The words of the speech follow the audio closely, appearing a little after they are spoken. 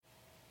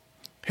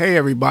Hey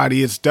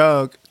everybody, it's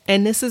Doug.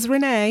 And this is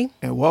Renee.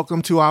 And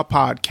welcome to our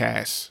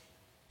podcast,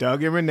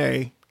 Doug and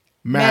Renee,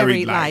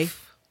 Married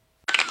Life.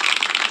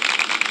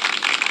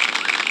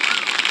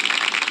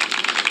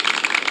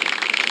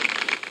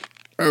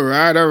 All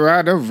right.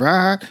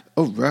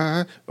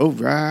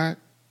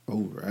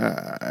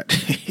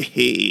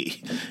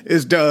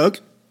 It's Doug.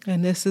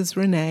 And this is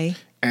Renee.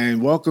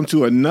 And welcome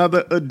to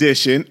another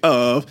edition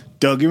of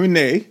Doug and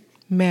Renee,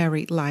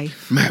 Married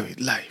Life.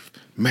 Married Life.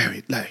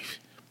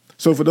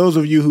 So for those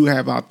of you who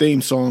have our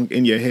theme song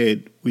in your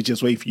head, we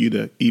just wait for you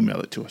to email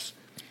it to us.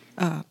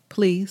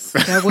 Please,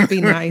 that would be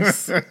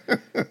nice.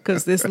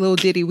 Because this little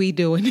ditty we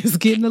doing is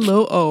getting a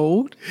little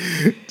old.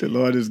 The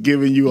Lord is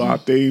giving you our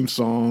theme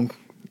song,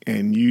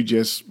 and you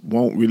just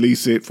won't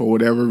release it for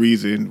whatever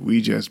reason. We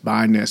just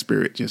bind that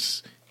spirit.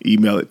 Just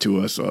email it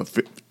to us or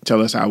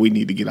tell us how we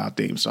need to get our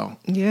theme song.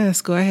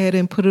 Yes, go ahead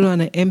and put it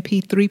on an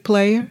MP3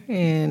 player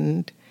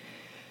and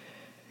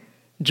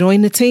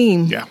join the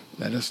team. Yeah,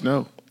 let us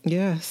know.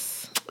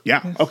 Yes.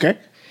 Yeah, yes. Okay.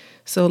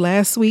 So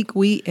last week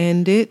we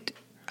ended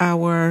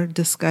our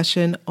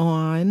discussion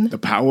on the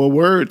power of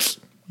words.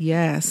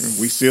 Yes.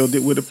 And we sealed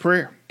it with a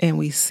prayer.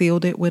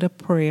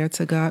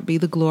 To God be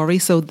the glory.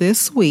 So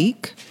this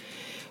week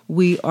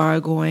we are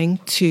going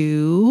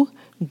to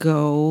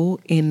go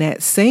in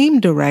that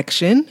same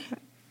direction,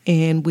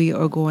 and we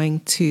are going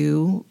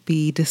to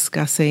be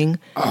discussing.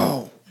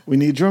 Oh, we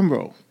need drum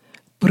roll.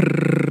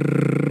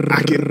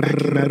 I cannot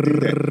do that.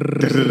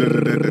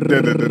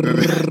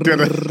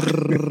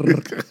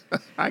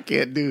 I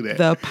can't do that.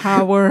 The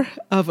power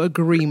of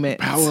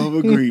agreement.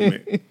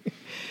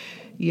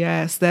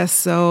 Yes, that's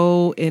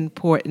so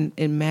important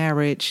in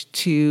marriage,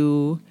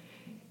 to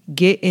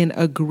get in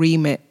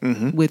agreement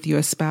with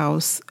your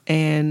spouse.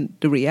 And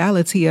the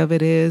reality of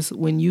it is,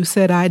 when you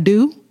said I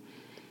do,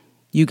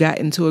 you got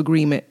into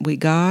agreement with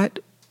God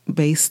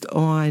based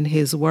on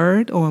his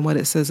word, on what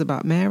it says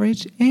about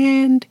marriage,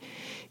 and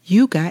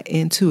you got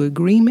into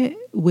agreement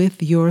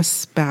with your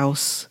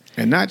spouse.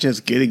 And not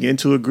just getting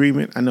into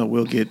agreement. I know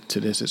we'll get to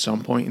this at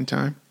some point in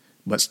time,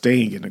 but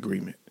staying in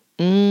agreement.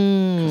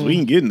 Because we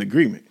can get in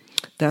agreement.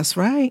 That's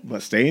right.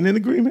 But staying in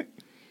agreement?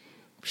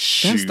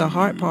 That's the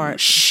hard part.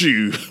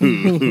 Shoot.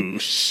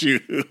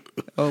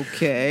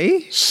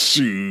 Okay.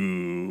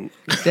 Shoot.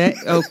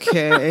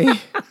 Okay.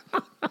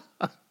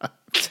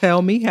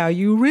 Tell me how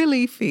you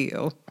really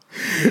feel.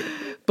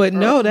 But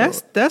no,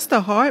 that's the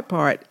hard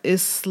part.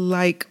 It's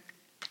like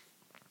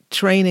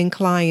training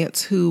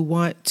clients who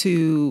want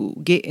to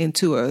get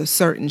into a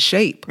certain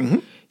shape. Mm-hmm.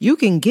 You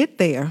can get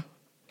there,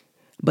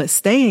 but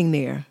staying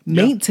there,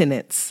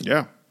 maintenance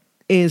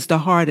is the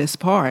hardest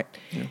part.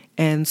 Yeah.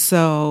 And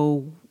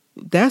so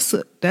that's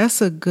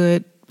a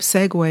good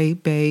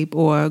segue, babe,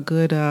 or a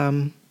good...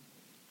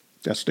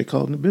 that's what they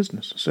call it in the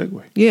business, a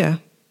segue. Yeah,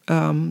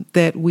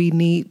 that we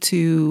need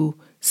to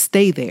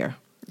stay there.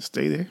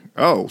 Stay there?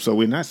 Oh, so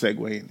we're not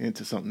segueing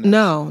into something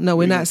else. No,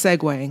 we're not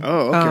segueing.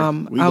 Oh,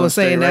 okay. I was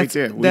saying right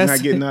there. We're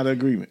not getting out of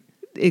agreement.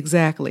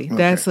 Exactly. Okay.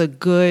 That's a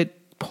good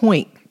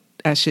point,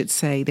 I should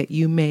say, that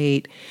you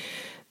made,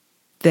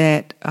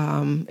 that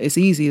it's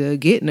easy to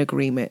get in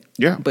agreement.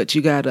 Yeah. But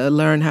you got to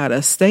learn how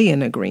to stay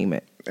in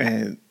agreement.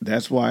 And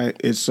that's why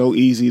it's so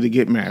easy to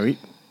get married,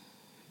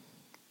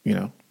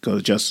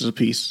 because justice of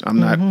peace. I'm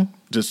not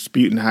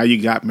disputing how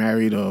you got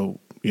married, or,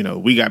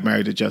 we got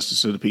married to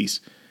justice of the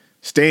peace.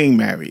 Staying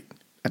married,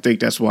 I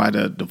think that's why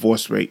the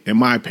divorce rate, in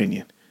my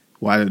opinion,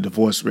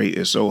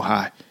 is so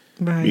high.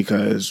 Right.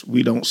 Because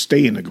we don't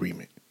stay in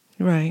agreement.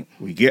 Right.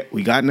 We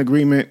got an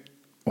agreement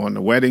on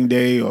the wedding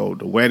day or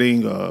the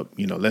wedding, or,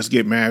 let's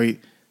get married,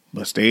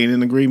 but staying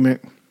in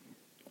agreement,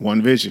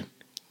 one vision.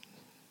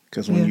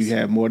 Because when you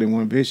have more than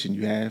one vision,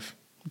 you have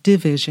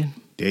division.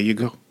 There you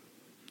go.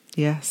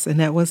 Yes, and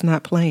that was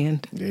not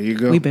planned. There you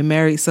go. We've been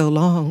married so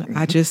long.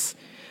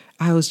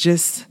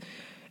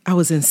 I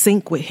was in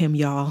sync with him,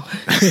 y'all.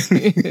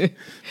 Yep,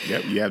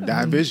 you have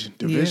division.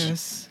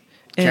 Yes.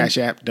 Cash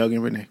App, Doug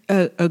and Renee.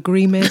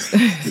 Agreement.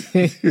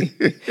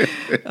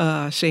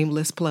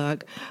 Shameless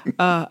plug.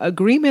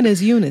 Agreement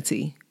is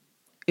unity.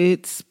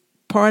 It's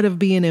part of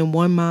being in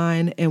one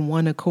mind and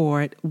one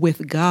accord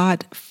with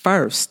God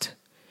first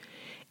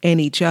and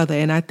each other.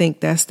 And I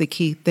think that's the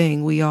key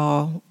thing.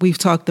 We've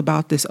talked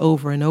about this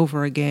over and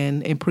over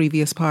again in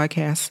previous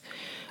podcasts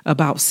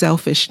about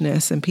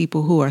selfishness, and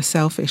people who are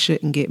selfish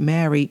shouldn't get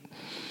married.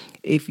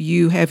 If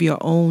you have your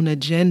own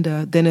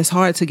agenda, then it's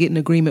hard to get in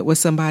agreement with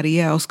somebody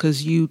else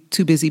because you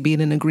too busy being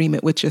in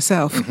agreement with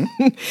yourself.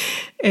 Mm-hmm.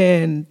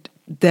 And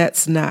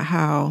that's not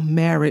how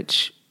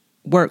marriage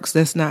works.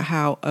 That's not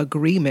how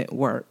agreement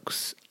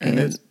works.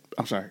 And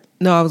I'm sorry.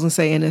 No, I was going to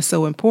say, and it's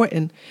so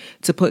important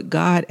to put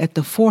God at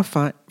the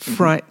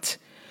forefront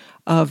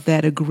of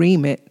that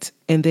agreement,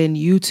 and then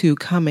you two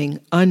coming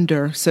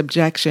under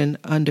subjection,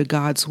 under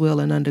God's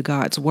will and under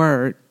God's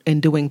word,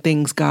 and doing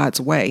things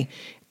God's way.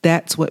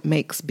 That's what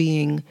makes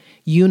being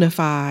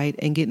unified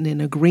and getting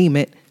in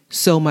agreement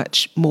so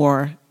much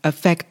more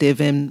effective,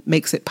 and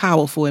makes it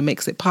powerful and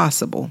makes it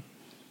possible.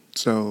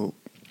 So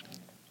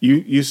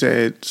you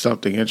said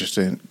something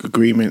interesting,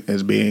 agreement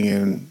as being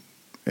in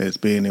as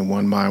being in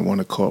one mind, one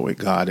accord with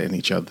God and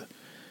each other.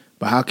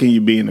 But how can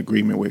you be in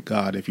agreement with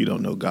God if you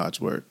don't know God's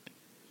word?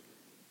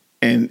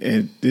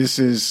 And this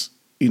is,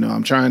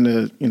 I'm trying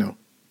to,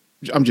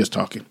 I'm just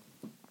talking.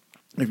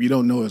 If you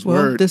don't know his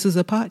word. This is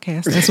a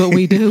podcast. That's what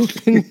we do.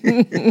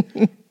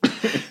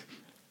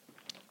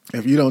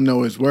 If you don't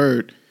know his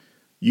word,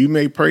 you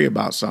may pray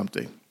about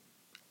something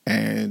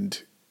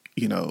and,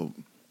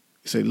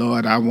 say,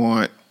 Lord, I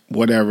want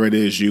whatever it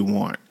is you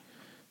want.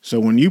 So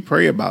when you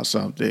pray about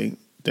something,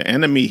 the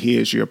enemy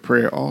hears your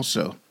prayer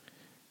also.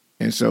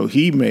 And so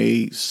he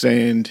may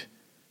send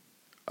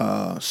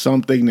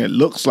something that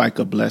looks like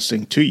a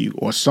blessing to you,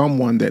 or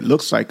someone that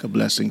looks like a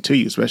blessing to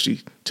you,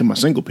 especially to my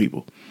single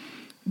people,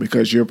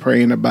 because you're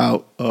praying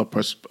about a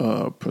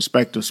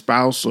prospective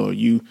spouse, or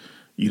you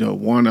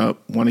want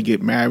to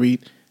get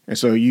married. And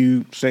so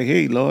you say,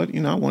 hey, Lord,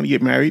 I want to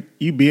get married.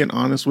 You being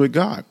honest with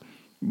God.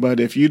 But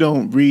if you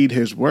don't read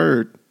his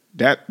word,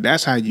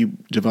 that's how you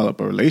develop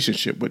a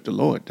relationship with the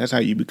Lord. That's how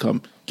you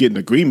get in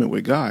agreement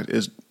with God,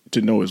 is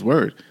to know his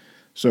word.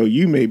 So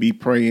you may be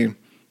praying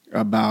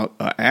about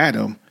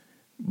Adam,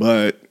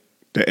 but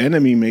the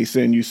enemy may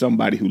send you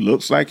somebody who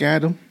looks like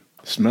Adam,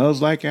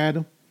 smells like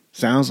Adam,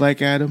 sounds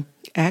like Adam,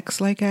 acts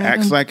like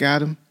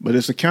Adam, but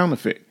it's a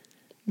counterfeit.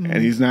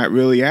 And he's not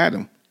really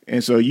Adam.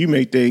 And so you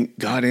may think,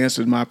 God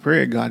answered my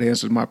prayer.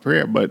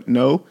 But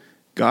no,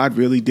 God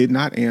really did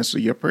not answer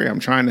your prayer. I'm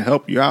trying to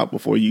help you out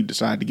before you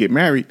decide to get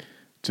married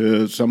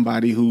to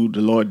somebody who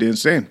the Lord didn't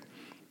send,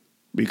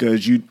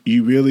 because you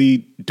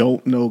really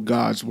don't know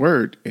God's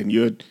word, and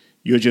you're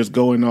just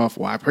going off,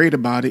 well, I prayed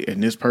about it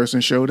and this person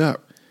showed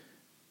up.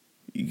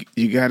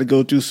 You got to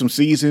go through some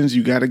seasons.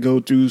 You got to go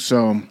through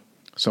some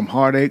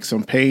heartache,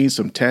 some pain,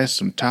 some tests,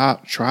 some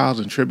trials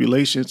and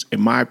tribulations,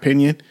 in my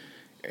opinion.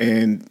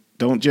 And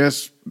don't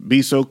just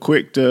be so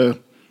quick to,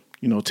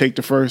 take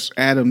the first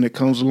Adam that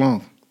comes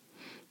along.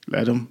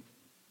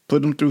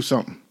 Put them through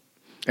something.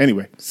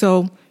 Anyway.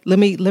 So let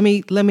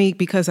me,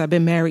 because I've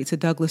been married to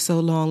Douglas so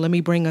long, let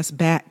me bring us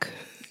back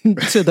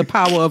to the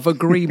power of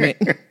agreement.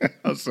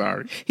 I'm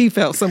sorry. He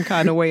felt some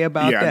kind of way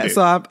about that.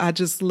 So I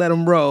just let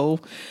him roll.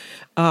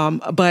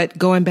 But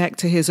going back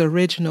to his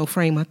original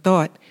frame of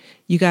thought,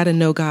 you got to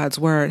know God's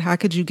word. How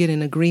could you get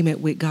in agreement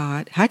with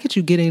God? How could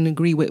you get in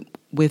agreement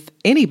with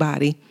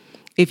anybody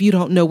if you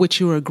don't know what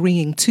you're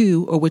agreeing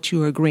to or what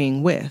you're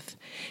agreeing with?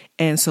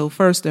 And so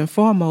first and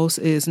foremost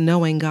is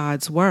knowing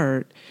God's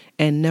word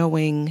and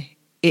knowing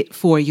it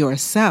for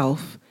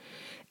yourself.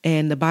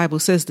 And the Bible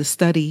says to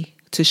study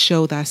to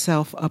show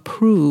thyself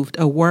approved,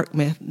 a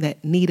workman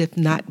that needeth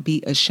not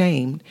be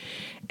ashamed.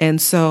 And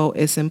so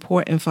it's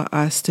important for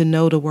us to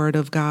know the word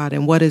of God,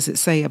 and what does it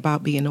say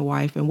about being a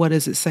wife, and what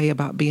does it say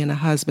about being a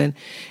husband,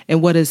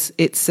 and what does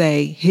it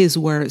say, his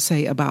word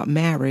say about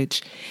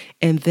marriage.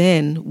 And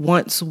then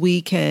once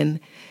we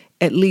can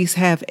at least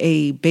have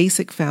a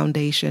basic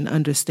foundation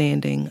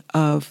understanding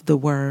of the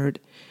word,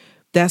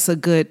 that's a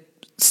good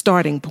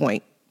starting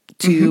point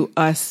to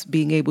us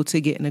being able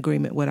to get in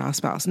agreement with our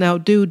spouse. Now,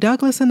 do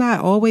Douglas and I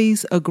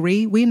always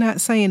agree? We're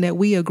not saying that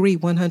we agree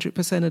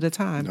 100% of the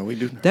time. No, we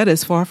do not. That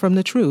is far from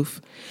the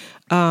truth.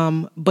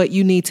 But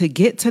you need to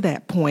get to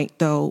that point,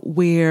 though,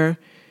 where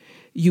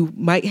you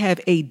might have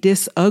a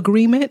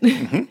disagreement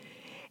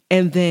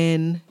and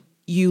then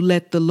you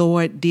let the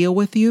Lord deal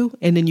with you,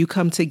 and then you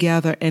come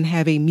together and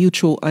have a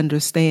mutual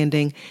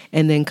understanding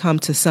and then come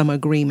to some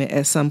agreement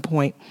at some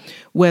point,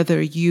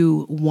 whether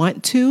you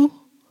want to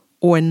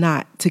or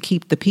not, to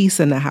keep the peace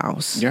in the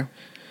house. Yeah.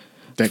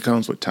 That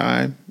comes with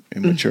time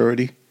and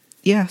maturity.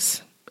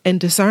 Yes. And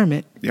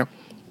discernment. Yeah.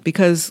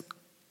 Because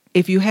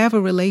if you have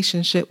a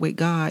relationship with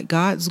God,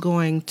 God's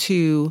going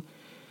to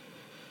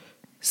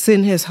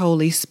send his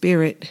Holy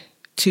Spirit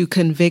to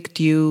convict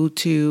you,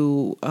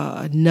 to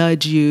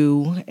nudge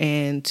you,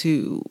 and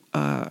to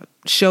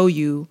show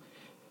you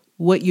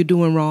what you're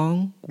doing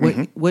wrong,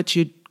 what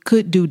you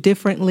could do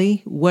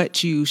differently,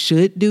 what you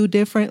should do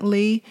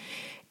differently.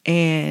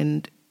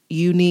 And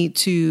you need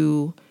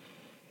to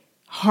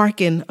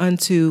hearken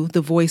unto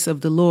the voice of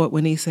the Lord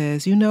when he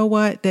says, you know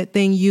what, that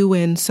thing you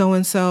and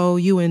so-and-so,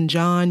 you and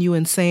John, you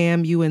and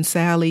Sam, you and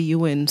Sally,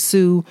 you and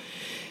Sue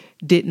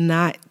did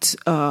not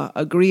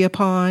agree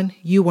upon.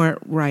 You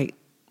weren't right.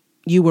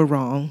 You were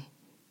wrong.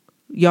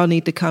 Y'all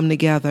need to come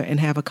together and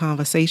have a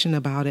conversation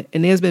about it.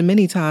 And there's been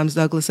many times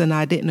Douglas and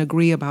I didn't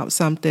agree about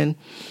something,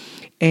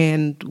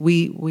 and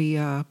we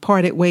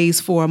parted ways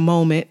for a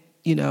moment,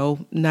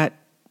 not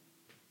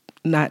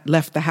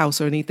left the house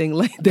or anything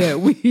like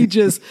that. We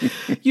just,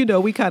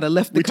 we kind of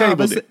left the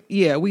conversation.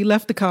 Yeah, we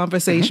left the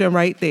conversation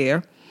right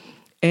there,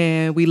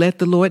 and we let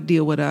the Lord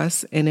deal with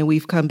us. And then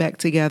we've come back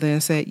together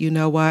and said, you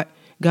know what?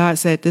 God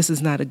said this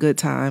is not a good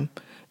time.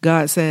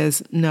 God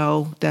says,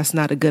 no, that's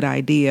not a good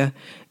idea.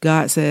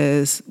 God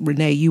says,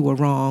 Renee, you were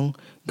wrong.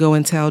 Go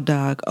and tell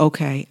Doug,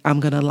 okay, I'm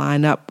going to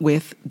line up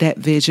with that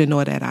vision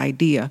or that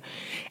idea.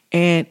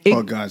 And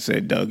God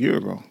said, Doug, you're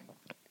wrong.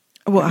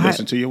 Well,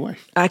 listen to your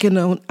wife. I can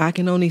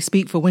only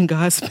speak for when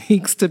God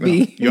speaks to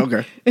me.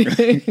 Okay.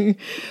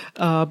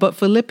 But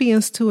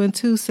Philippians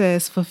 2:2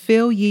 says,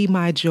 fulfill ye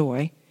my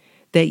joy,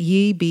 that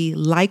ye be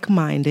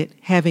like-minded,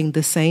 having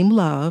the same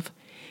love,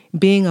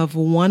 being of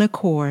one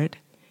accord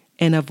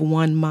and of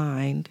one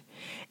mind.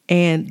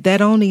 And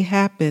that only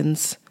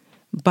happens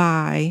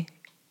by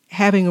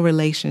having a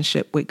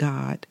relationship with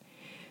God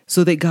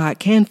so that God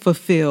can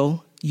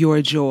fulfill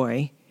your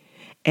joy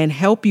and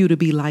help you to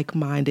be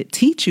like-minded,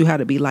 teach you how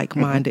to be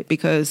like-minded,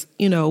 because,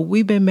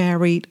 we've been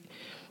married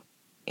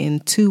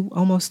in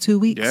almost 2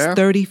 weeks,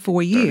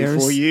 34 years.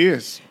 34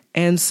 years.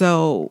 And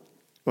so...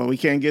 Well, we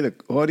can't get an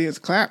audience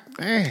clap.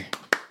 Hey,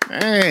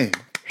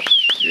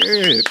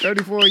 yeah,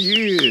 34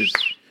 years.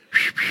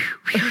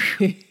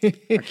 I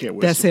can't whistle.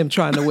 That's him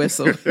trying to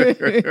whistle.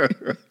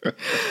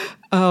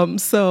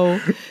 So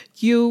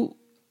you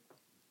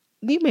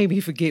made me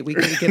forget we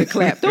couldn't get a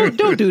clap.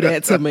 Don't do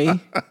that to me.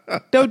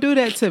 Don't do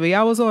that to me.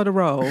 I was on the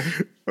roll.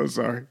 I'm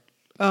sorry.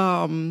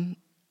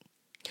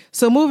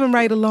 So moving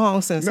right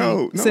along,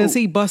 since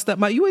he bust up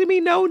my, you what do you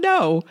mean?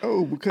 No.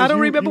 Oh, because I don't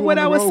remember what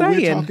I was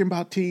saying. We're talking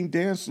about Team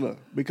Dansler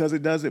because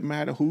it doesn't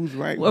matter who's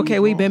right. Okay,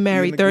 who's we've been wrong.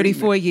 married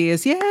 34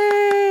 years. Yay!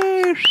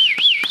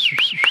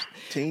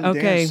 Team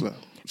Dansler.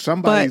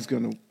 Somebody's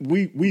gonna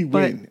we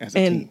win as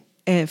a team.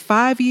 And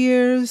 5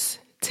 years,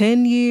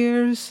 10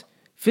 years,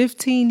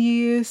 15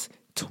 years,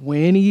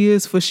 20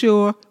 years for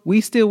sure,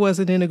 we still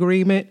wasn't in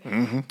agreement.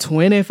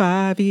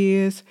 25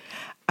 years,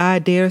 I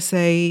dare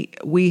say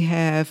we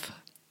have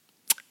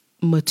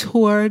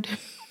matured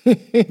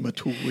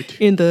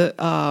in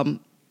the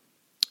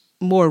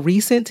more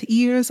recent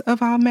years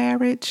of our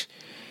marriage.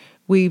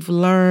 We've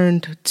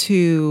learned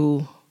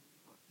to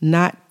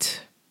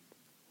not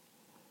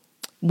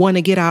want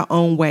to get our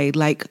own way.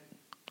 Like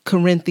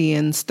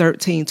Corinthians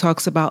 13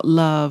 talks about,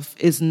 love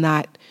is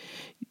not,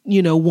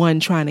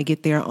 one trying to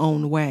get their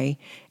own way.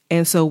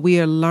 And so we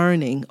are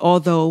learning,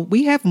 although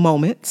we have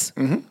moments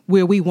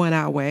where we want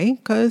our way,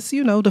 because,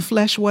 the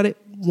flesh, what it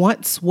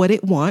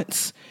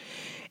wants.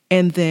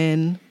 And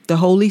then the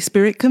Holy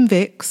Spirit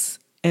convicts.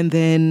 And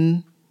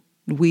then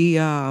we,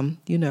 when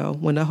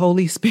the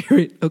Holy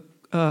Spirit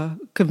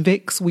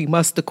convicts, we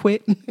must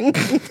acquit.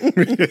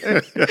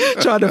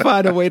 Trying to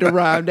find a way to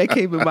rhyme. That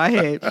came in my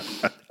head.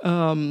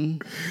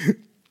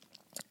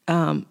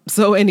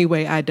 So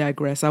anyway, I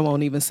digress. I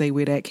won't even say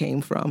where that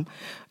came from.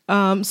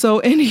 So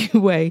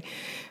anyway,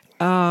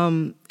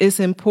 it's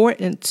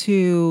important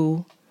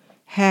to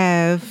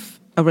have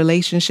a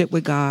relationship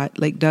with God.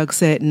 Like Doug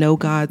said, know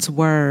God's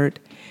word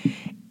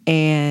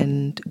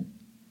and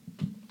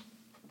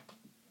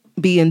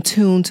be in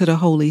tune to the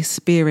Holy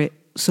Spirit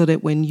so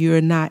that when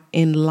you're not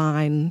in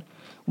line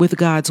with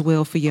God's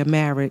will for your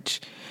marriage,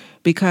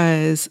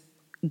 because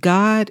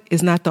God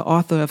is not the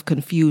author of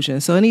confusion.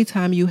 So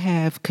anytime you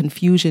have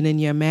confusion in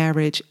your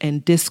marriage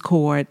and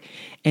discord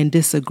and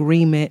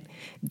disagreement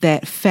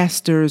that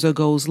festers or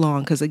goes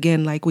long, because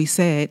again, like we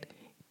said,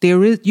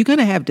 you're going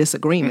to have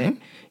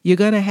disagreement. You're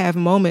going to have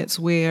moments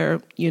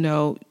where,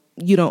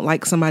 you don't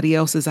like somebody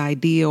else's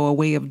idea or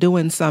way of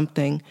doing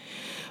something.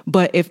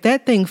 But if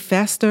that thing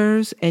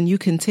festers and you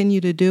continue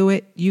to do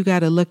it, you got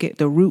to look at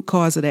the root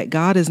cause of that.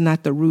 God is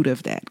not the root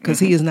of that, because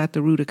he is not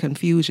the root of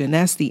confusion.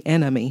 That's the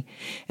enemy.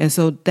 And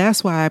so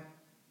that's why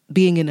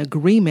being in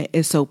agreement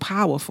is so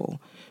powerful,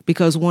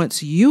 because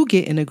once you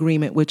get in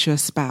agreement with your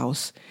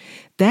spouse,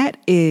 that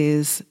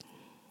is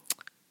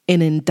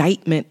an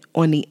indictment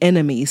on the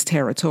enemy's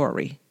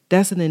territory.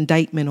 That's an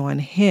indictment on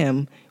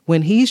him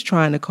when he's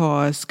trying to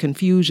cause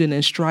confusion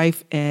and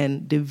strife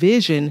and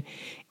division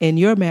in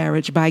your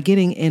marriage. By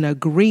getting in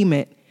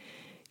agreement,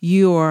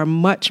 you are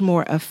much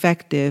more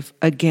effective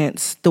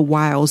against the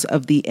wiles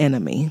of the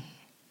enemy.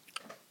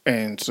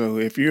 And so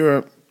if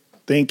you're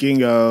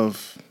thinking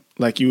of,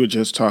 like you were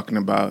just talking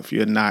about, if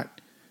you're not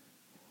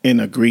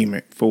in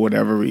agreement for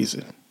whatever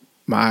reason,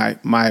 my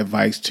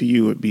advice to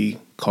you would be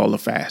call a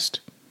fast.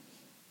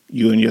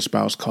 You and your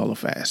spouse call a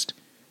fast.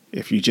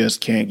 If you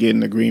just can't get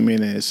an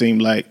agreement and it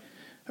seems like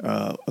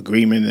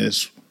agreement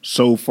is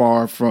so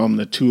far from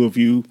the two of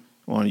you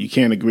on, you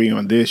can't agree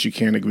on this, you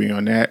can't agree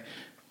on that.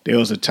 There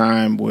was a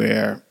time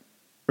where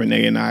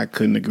Renee and I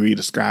couldn't agree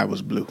the sky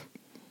was blue.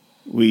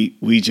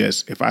 We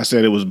just, if I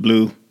said it was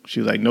blue,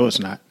 she was like, no, it's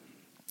not.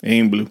 It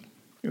ain't blue.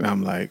 And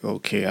I'm like,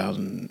 okay,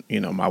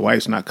 my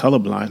wife's not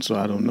colorblind, so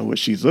I don't know what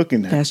she's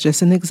looking at. That's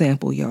just an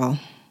example, y'all.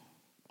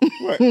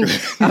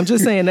 I'm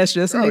just saying that's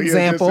just an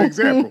example. Yeah, just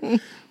an example.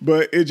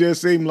 But it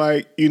just seemed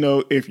like,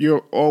 if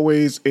you're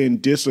always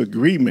in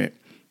disagreement,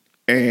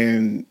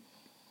 and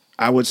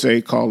I would say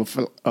call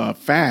a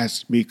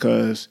fast,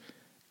 because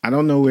I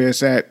don't know where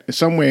it's at. It's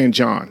somewhere in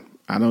John.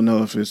 I don't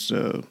know if it's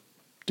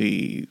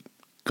the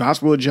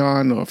Gospel of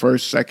John or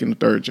 1st, 2nd, or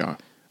 3rd John.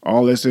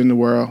 All that's in the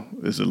world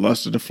is the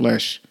lust of the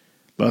flesh,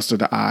 lust of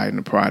the eye, and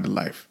the pride of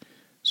life.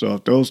 So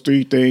if those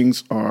three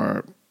things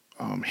are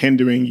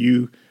hindering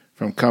you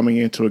from coming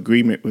into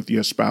agreement with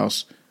your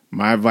spouse,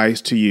 my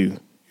advice to you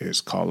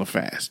is call a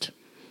fast.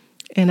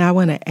 And I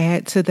want to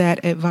add to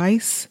that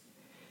advice,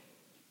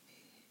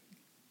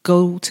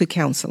 go to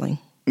counseling.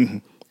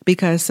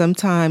 Because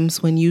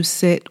sometimes when you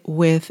sit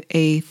with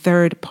a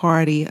third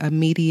party, a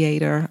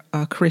mediator,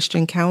 a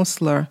Christian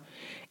counselor,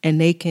 and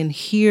they can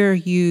hear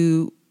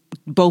you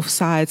both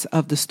sides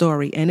of the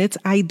story. And it's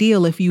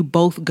ideal if you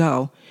both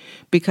go,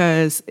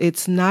 because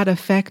it's not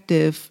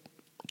effective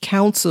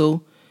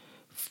counsel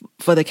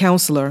for the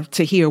counselor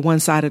to hear one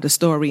side of the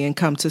story and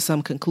come to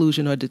some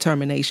conclusion or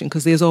determination,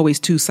 because there's always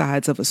two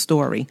sides of a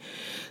story.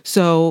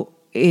 So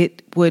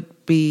it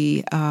would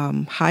be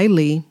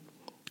highly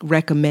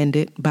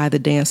recommended by the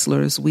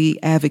Dantzlers. We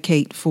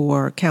advocate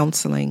for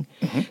counseling,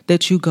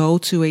 that you go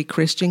to a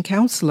Christian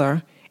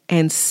counselor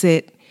and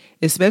sit,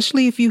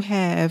 especially if you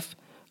have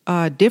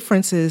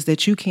differences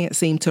that you can't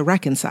seem to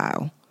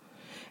reconcile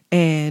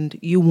and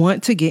you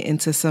want to get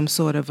into some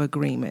sort of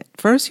agreement.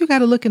 First, you got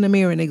to look in the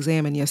mirror and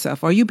examine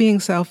yourself. Are you being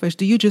selfish?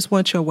 Do you just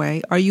want your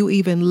way? Are you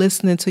even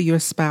listening to your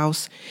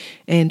spouse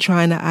and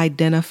trying to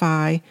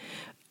identify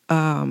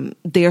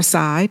their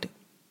side?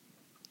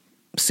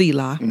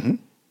 Selah.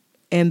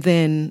 And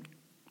then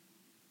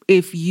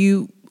if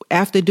you,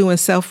 after doing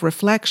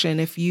self-reflection,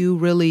 if you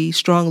really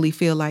strongly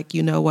feel like,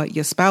 you know what,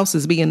 your spouse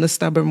is being the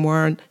stubborn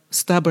one,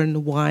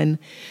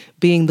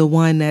 being the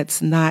one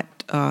that's not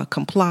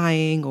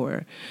complying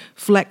or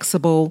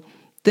flexible,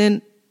 then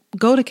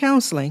go to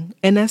counseling.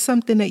 And that's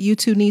something that you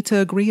two need to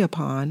agree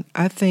upon.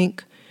 I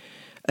think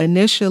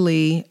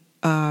initially,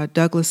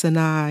 Douglas and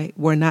I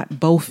were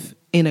not both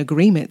in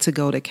agreement to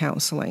go to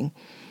counseling.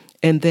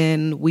 And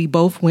then we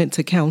both went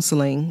to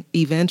counseling,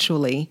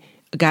 eventually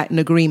got in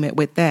agreement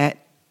with that,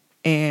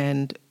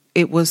 and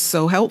it was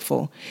so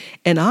helpful.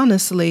 And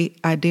honestly,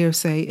 I dare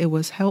say it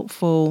was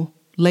helpful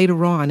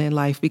later on in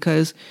life,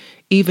 because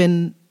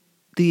even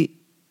the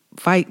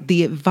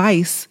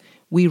advice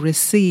we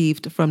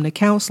received from the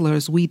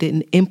counselors, we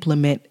didn't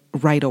implement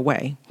right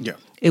away. Yeah.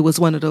 It was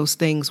one of those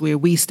things where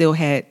we still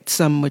had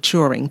some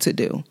maturing to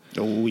do.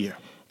 Oh, yeah.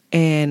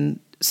 And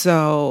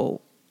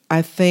so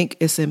I think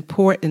it's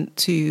important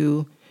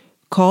to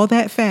call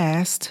that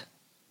fast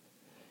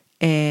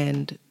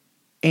and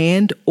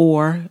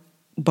or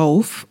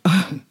both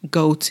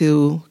go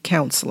to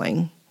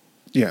counseling.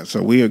 Yeah,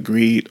 so we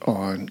agreed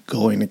on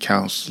going to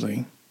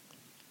counseling.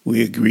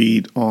 We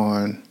agreed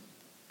on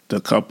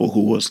the couple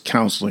who was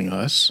counseling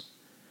us.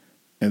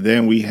 And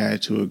then we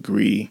had to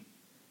agree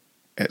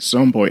at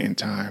some point in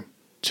time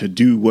to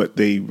do what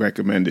they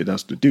recommended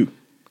us to do.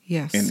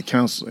 Yes. In the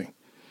counseling.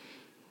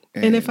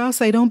 And if I'll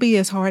say, don't be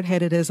as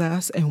hard-headed as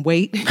us and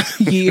wait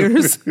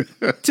years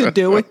to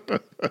do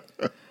it.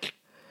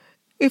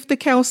 If the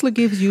counselor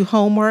gives you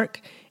homework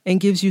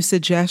and gives you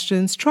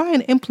suggestions, try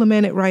and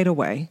implement it right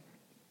away.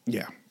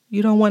 Yeah.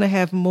 You don't want to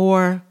have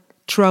more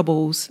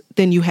troubles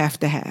than you have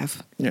to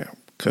have. Yeah,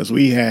 because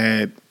we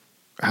had,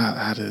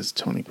 how does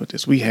Tony put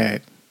this? We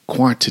had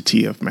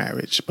quantity of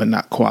marriage, but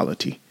not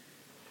quality.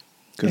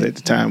 Because at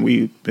the time,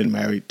 we'd been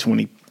married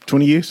 20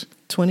 years.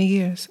 20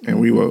 years. And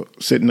we were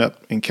sitting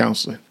up in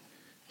counseling.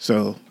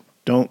 So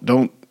don't.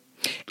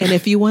 And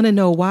if you want to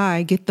know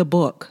why, get the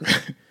book.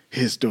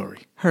 His story.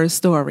 Her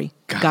story.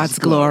 God's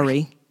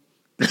glory.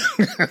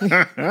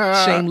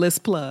 Shameless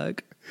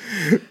plug.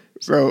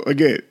 So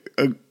again,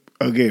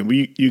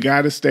 you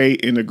got to stay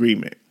in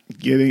agreement.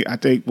 I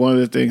think one of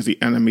the things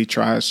the enemy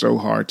tries so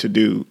hard to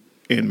do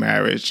in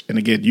marriage, and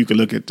again, you can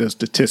look at the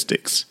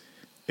statistics,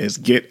 is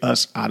get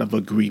us out of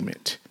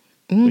agreement.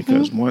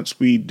 Because once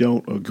we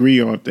don't agree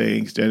on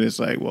things, then it's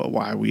like, well,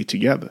 why are we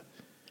together?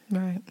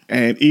 Right.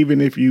 And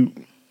even if you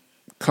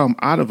come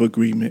out of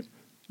agreement,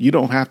 you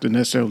don't have to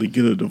necessarily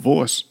get a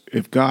divorce.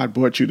 If God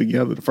brought you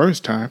together the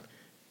first time,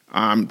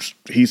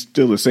 he's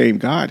still the same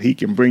God. He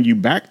can bring you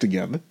back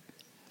together.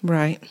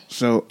 Right.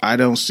 So I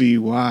don't see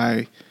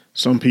why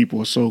some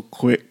people are so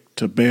quick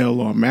to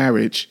bail on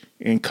marriage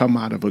and come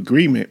out of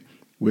agreement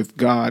with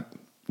God.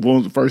 One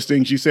of the first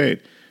things you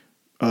said,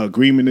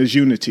 agreement is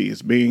unity.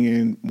 It's being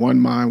in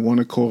one mind, one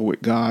accord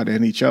with God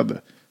and each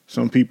other.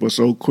 Some people are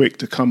so quick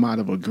to come out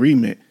of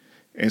agreement.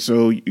 And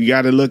so you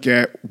got to look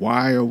at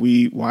why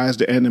is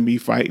the enemy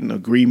fighting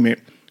agreement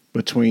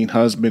between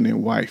husband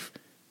and wife?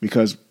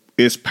 Because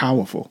it's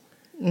powerful.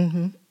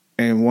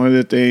 And one of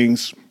the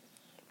things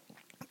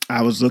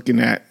I was looking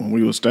at when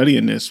we were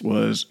studying this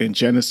was in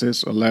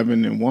Genesis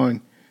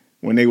 11:1,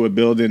 when they were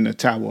building the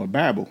Tower of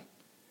Babel.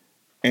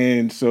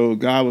 And so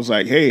God was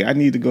like, hey, I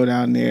need to go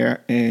down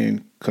there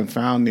and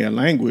confound their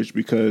language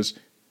because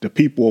the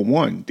people are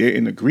one. They're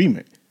in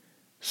agreement.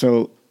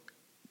 So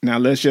now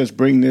let's just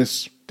bring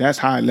this, that's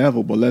high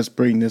level, but let's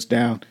bring this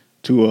down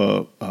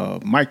to a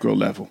micro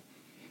level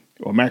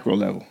or macro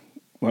level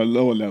or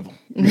lower level.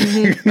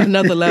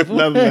 Another level.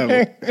 Another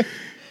level.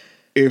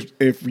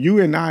 If you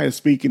and I are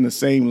speaking the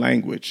same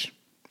language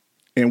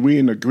and we're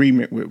in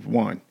agreement with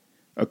one,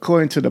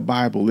 according to the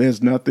Bible,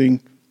 there's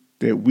nothing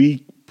that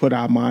we put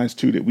our minds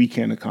to that we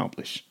can't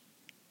accomplish.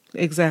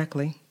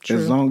 Exactly. True.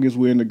 As long as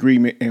we're in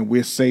agreement and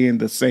we're saying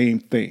the same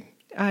thing.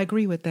 I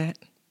agree with that.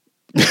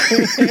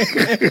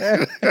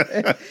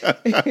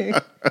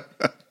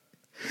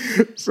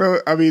 So,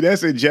 I mean,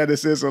 that's in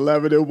Genesis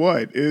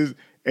 11:1.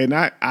 And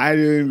I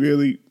didn't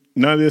really,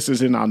 none of this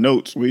is in our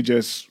notes. We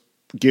just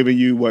giving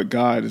you what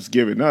God has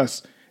given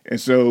us.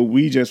 And so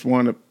we just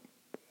want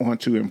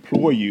to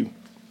implore you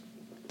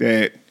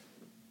that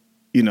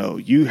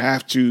you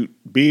have to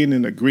be in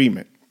an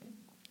agreement.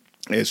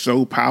 It's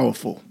so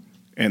powerful.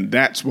 And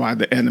that's why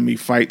the enemy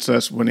fights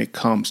us when it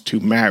comes to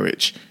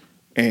marriage.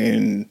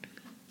 And,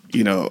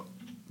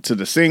 to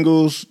the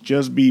singles,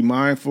 just be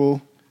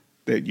mindful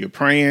that you're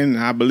praying,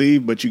 I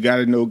believe, but you got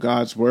to know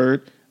God's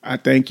word. I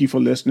thank you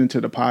for listening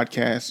to the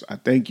podcast. I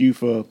thank you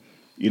for,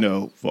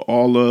 for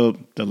all of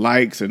the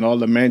likes and all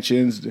the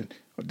mentions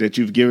that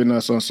you've given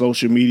us on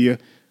social media.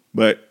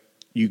 But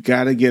you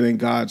got to get in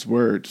God's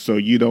word so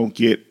you don't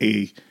get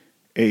a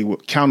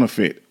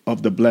counterfeit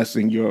of the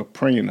blessing you're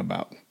praying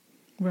about.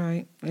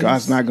 Right.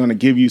 God's not going to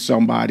give you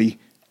somebody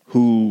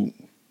who,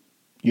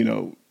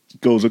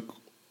 goes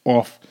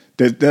off,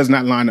 that does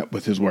not line up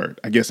with his word.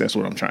 I guess that's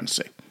what I'm trying to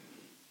say.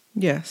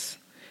 Yes.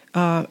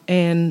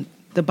 And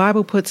the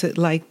Bible puts it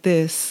like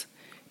this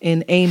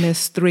in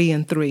Amos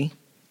 3:3.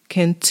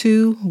 Can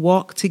two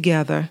walk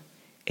together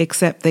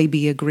except they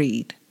be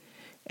agreed?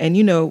 And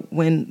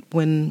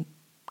when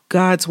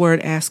God's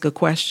word asks a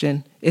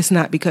question, it's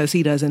not because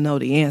he doesn't know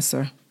the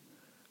answer.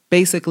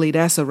 Basically,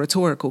 that's a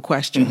rhetorical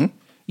question. Mm-hmm.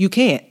 You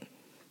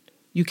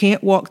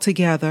can't walk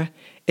together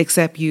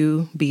except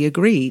you be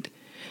agreed.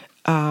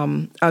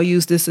 I'll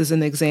use this as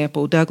an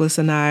example. Douglas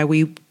and I,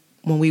 when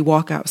we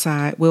walk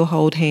outside, we'll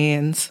hold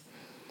hands,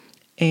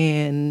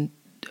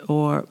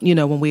 or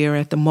when we are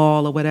at the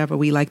mall or whatever,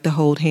 we like to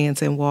hold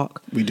hands and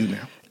walk. We do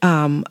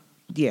now.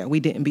 Yeah,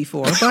 we didn't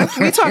before, but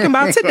we're talking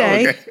about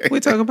today. Okay. We're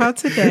talking about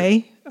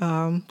today,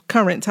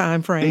 current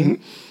time frame.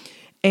 Mm-hmm.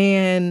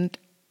 And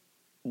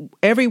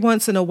every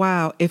once in a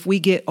while, if we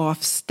get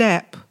off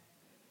step,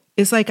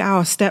 it's like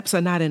our steps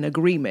are not in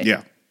agreement.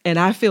 Yeah. And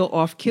I feel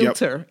off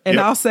kilter. Yep. And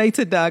I'll say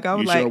to Doug, I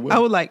was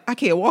like, I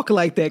can't walk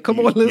like that. Come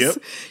on, let's,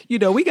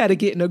 we got to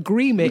get an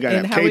agreement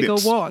in how cadence. We go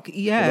walk.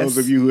 Yes. For those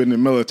of you who are in the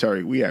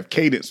military, we have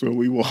cadence when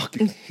we walk.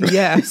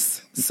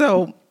 Yes.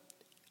 So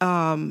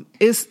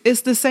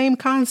it's the same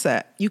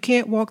concept. You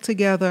can't walk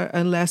together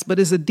but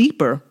it's a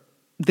deeper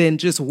than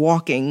just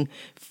walking,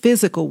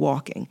 physical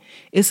walking.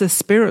 It's a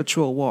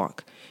spiritual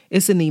walk.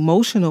 It's an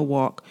emotional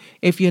walk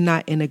if you're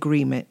not in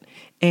agreement.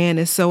 And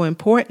it's so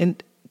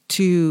important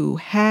to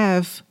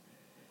have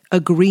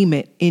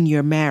agreement in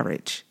your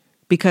marriage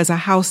because a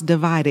house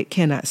divided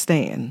cannot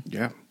stand.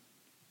 Yeah.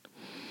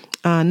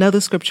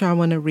 Another scripture I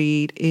want to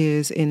read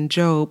is in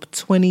Job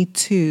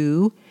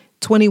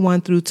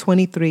 22:21 through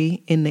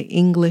 23 in the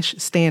English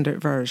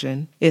Standard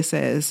Version. It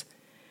says,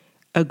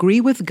 "Agree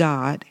with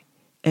God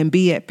and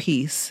be at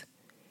peace.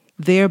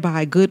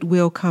 Thereby good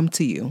will come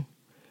to you.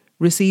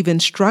 Receive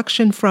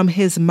instruction from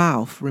his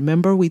mouth."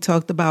 Remember, we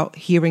talked about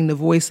hearing the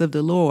voice of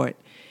the Lord.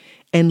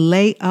 "And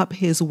lay up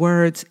his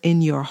words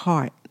in your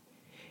heart.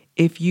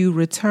 If you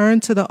return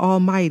to the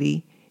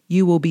Almighty,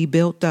 you will be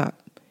built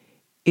up.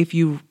 If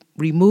you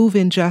remove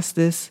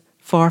injustice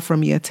far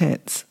from your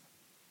tents."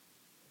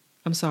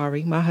 I'm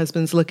sorry, my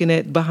husband's looking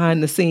at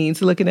behind the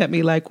scenes, looking at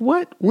me like,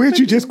 what? Where'd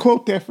you just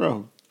quote that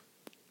from?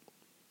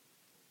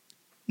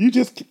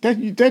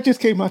 That just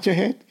came out your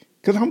head?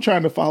 Because I'm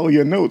trying to follow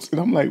your notes, and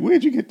I'm like,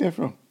 where'd you get that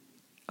from?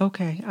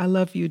 Okay, I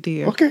love you,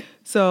 dear. Okay.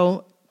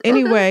 So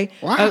anyway,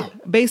 okay. Wow.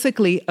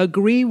 Basically,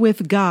 agree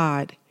with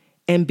God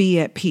and be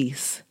at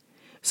peace.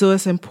 So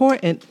it's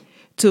important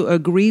to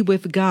agree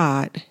with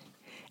God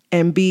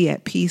and be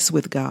at peace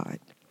with God.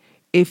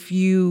 If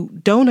you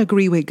don't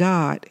agree with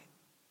God,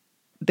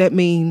 that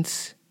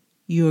means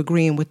you're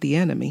agreeing with the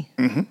enemy.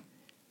 Mm-hmm.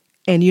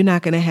 And you're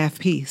not going to have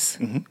peace.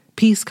 Mm-hmm.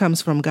 Peace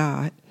comes from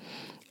God.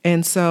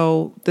 And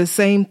so the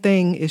same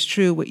thing is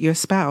true with your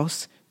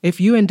spouse. If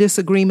you're in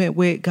disagreement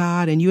with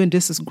God and you're in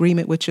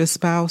disagreement with your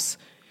spouse,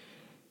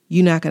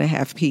 you're not going to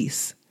have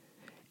peace.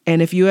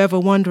 And if you're ever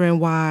wondering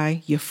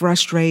why you're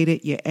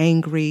frustrated, you're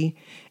angry,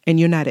 and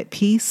you're not at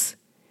peace,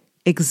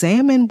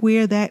 examine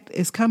where that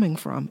is coming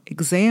from.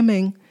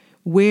 Examine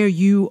where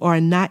you are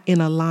not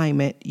in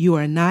alignment, you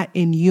are not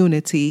in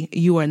unity,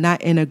 you are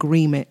not in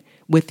agreement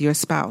with your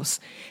spouse.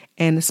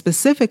 And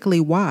specifically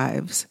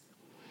wives,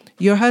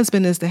 your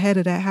husband is the head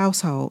of that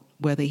household,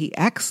 whether he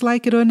acts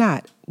like it or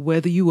not,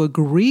 whether you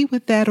agree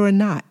with that or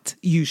not.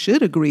 You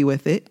should agree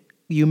with it.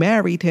 You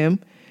married him.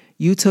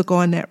 You took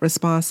on that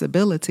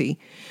responsibility.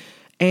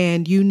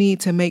 And you need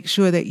to make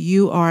sure that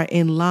you are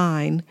in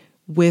line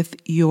with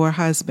your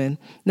husband.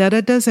 Now,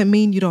 that doesn't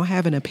mean you don't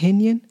have an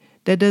opinion.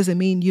 That doesn't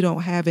mean you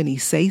don't have any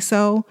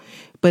say-so,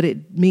 but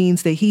it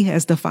means that he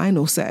has the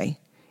final say.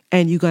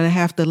 And you're going to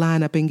have to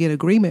line up and get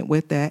agreement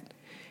with that.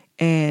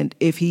 And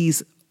if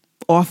he's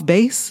off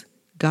base,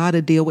 God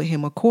will deal with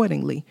him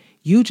accordingly.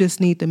 You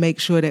just need to make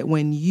sure that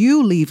when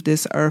you leave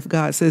this earth,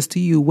 God says to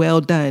you, "Well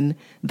done,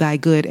 thy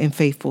good and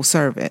faithful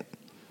servant."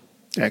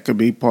 That could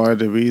be part of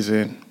the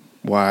reason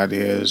why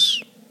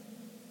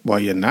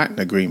you're not in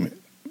agreement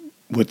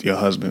with your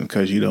husband,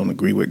 because you don't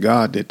agree with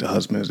God that the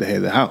husband is the head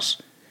of the house.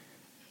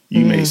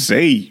 You may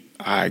say,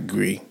 "I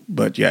agree,"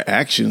 but your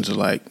actions are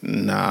like,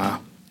 "Nah,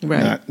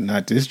 right.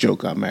 not this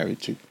joke I'm married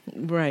to."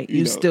 Right.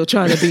 You're still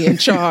trying to be in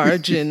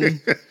charge.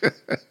 And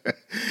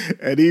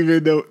and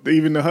even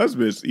the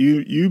husbands,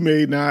 you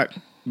may not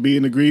be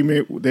in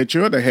agreement that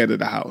you're the head of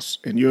the house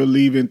and you're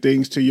leaving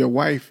things to your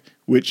wife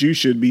which you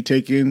should be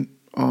taking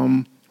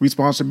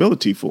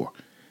responsibility for.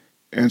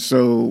 And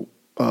so,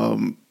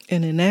 and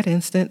in that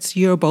instance,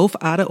 you're both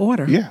out of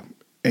order. Yeah,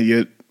 and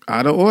you're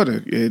out of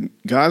order, and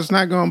God's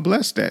not going to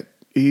bless that.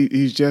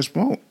 He just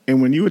won't.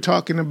 And when you were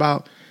talking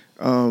about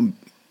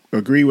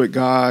agree with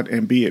God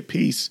and be at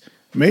peace,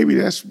 maybe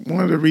that's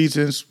one of the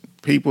reasons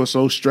people are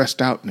so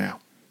stressed out now,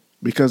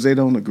 because they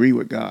don't agree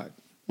with God.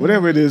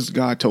 Whatever it is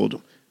God told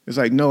them. It's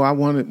like, no,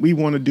 we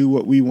want to do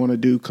what we want to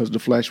do because the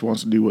flesh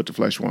wants to do what the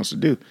flesh wants to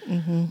do.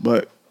 Mm-hmm.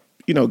 But,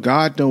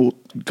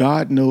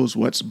 God knows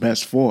what's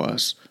best for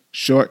us,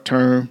 short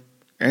term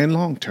and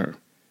long term.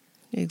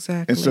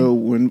 Exactly. And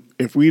so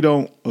if we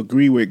don't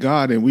agree with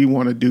God and we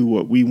want to do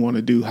what we want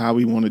to do, how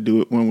we want to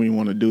do it, when we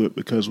want to do it,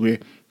 because we're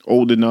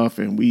old enough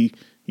and we,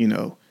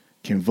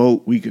 can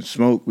vote, we can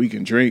smoke, we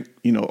can drink,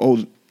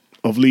 old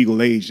of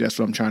legal age, that's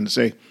what I'm trying to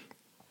say,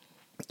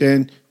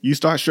 then you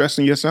start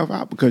stressing yourself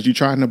out because you're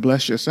trying to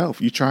bless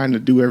yourself. You're trying to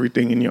do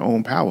everything in your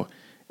own power,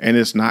 and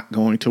it's not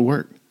going to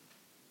work.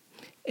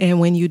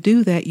 And when you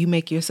do that, you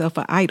make yourself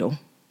an idol.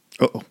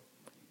 Uh-oh.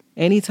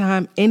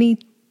 Anytime,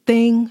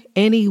 anything,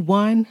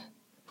 anyone,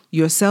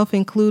 yourself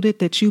included,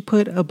 that you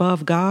put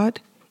above God,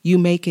 you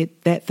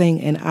make that thing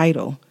an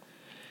idol.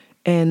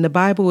 And the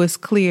Bible is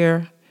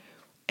clear.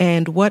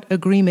 And what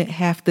agreement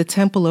hath the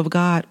temple of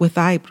God with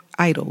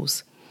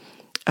idols?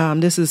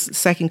 This is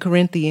 2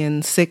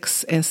 Corinthians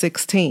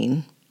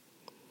 6:16.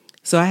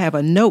 So I have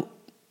a note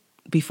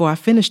before I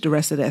finish the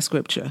rest of that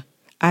scripture.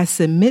 I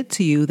submit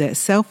to you that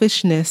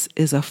selfishness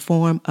is a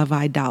form of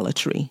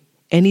idolatry.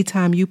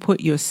 Anytime you put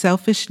your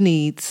selfish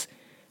needs,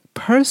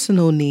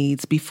 personal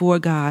needs before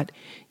God,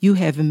 you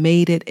have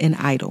made it an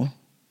idol.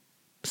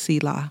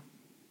 Selah.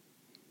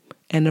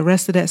 And the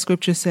rest of that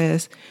scripture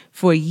says,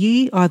 for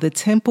ye are the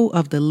temple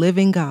of the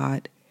living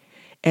God.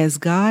 As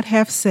God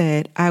hath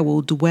said, I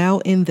will dwell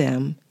in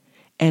them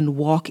and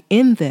walk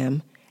in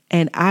them,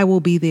 and I will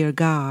be their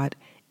God,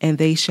 and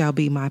they shall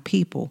be my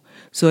people.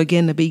 So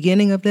again, the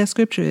beginning of that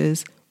scripture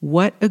is,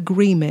 what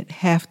agreement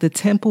hath the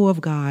temple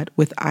of God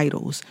with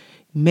idols?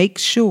 Make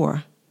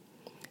sure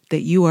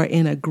that you are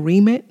in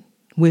agreement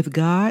with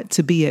God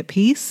to be at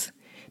peace,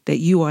 that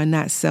you are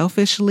not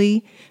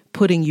selfishly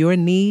putting your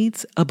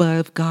needs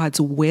above God's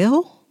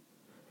will.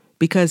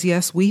 Because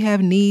yes, we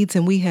have needs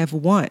and we have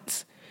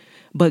wants,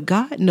 but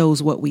God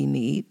knows what we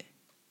need.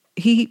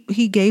 He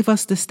gave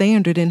us the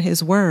standard in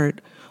his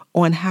word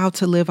on how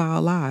to live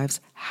our lives,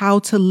 how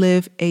to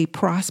live a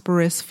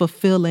prosperous,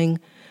 fulfilling,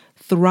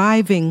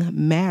 thriving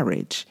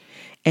marriage.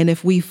 And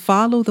if we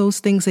follow those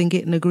things and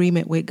get in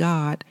agreement with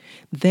God,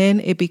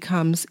 then it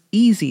becomes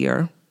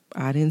easier.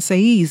 I didn't say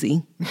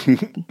easy.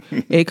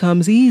 It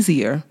comes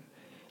easier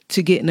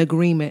to get in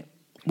agreement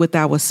with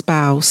our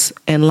spouse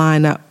and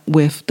line up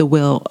with the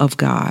will of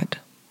God.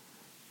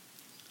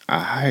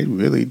 I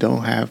really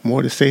don't have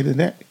more to say than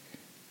that,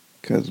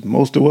 because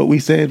most of what we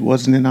said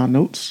wasn't in our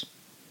notes,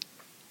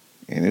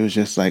 and it was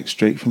just like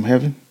straight from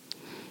heaven.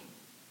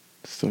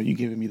 So you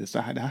giving me the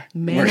side eye?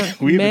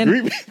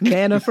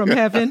 Manna from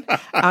heaven.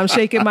 I'm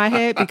shaking my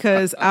head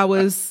because I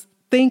was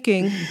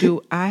thinking,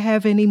 do I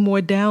have any more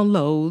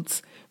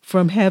downloads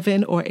from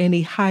heaven or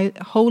any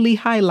holy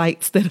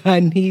highlights that I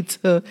need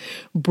to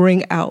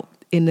bring out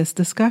in this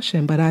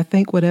discussion? But I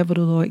think whatever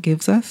the Lord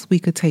gives us, we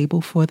could table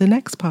for the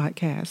next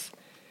podcast.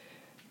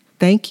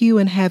 Thank you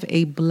and have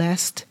a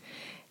blessed,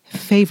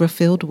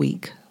 favor-filled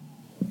week.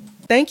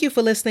 Thank you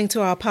for listening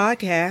to our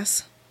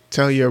podcast.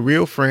 Tell your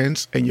real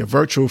friends and your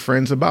virtual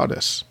friends about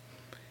us.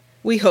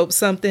 We hope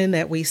something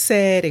that we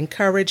said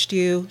encouraged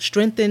you,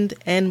 strengthened,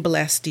 and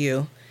blessed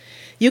you.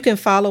 You can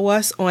follow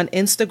us on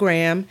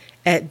Instagram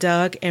at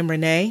Doug and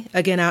Renee.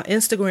 Again, our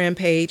Instagram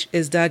page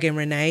is Doug and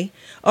Renee.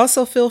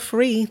 Also, feel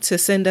free to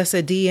send us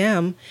a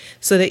DM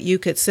so that you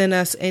could send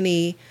us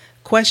any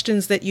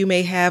questions that you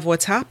may have or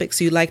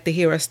topics you'd like to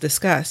hear us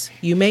discuss.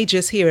 You may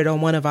just hear it on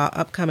one of our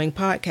upcoming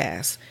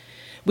podcasts.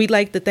 We'd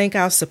like to thank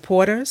our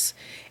supporters.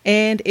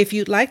 And if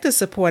you'd like to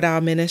support our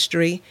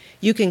ministry,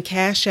 you can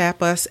Cash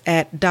App us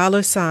at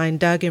 $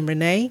 Doug and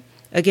Renee.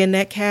 Again,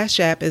 that Cash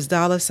App is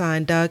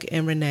 $ Doug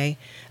and Renee.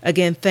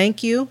 Again,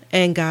 thank you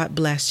and God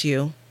bless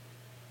you.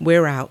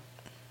 We're out.